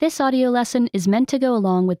This audio lesson is meant to go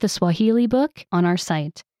along with the Swahili book on our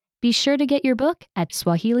site. Be sure to get your book at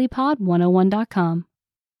swahilipod101.com.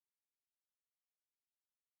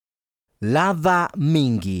 Ladha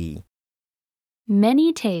mingi.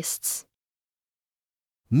 Many tastes.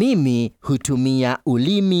 Mimi hutumia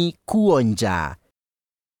ulimi kuonja.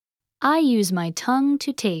 I use my tongue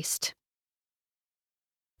to taste.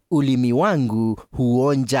 Ulimi wangu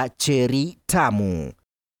huonja cherry tamu.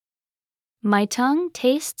 My tongue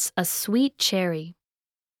tastes a sweet cherry.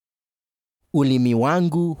 Ulimi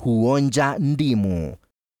wangu huonja ndimu.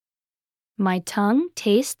 My tongue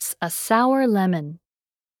tastes a sour lemon.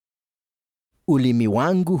 Ulimi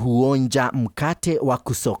wangu huonja mkate wa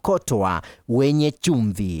kusokotwa wenye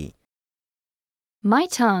chumvi. My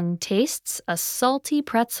tongue tastes a salty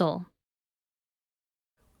pretzel.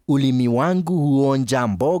 Ulimi wangu huonja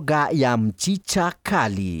mboga ya mchicha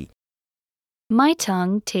kali. My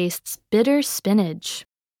tongue tastes bitter spinach.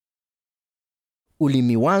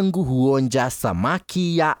 Ulimi wangu huonja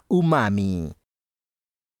samaki ya umami.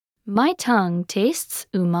 My tongue tastes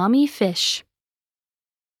umami fish.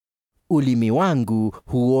 Ulimi wangu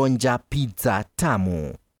huonja pizza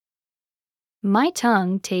tamu. My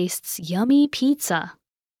tongue tastes yummy pizza.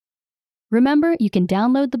 Remember, you can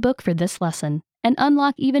download the book for this lesson and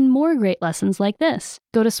unlock even more great lessons like this.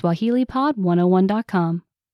 Go to swahilipod101.com.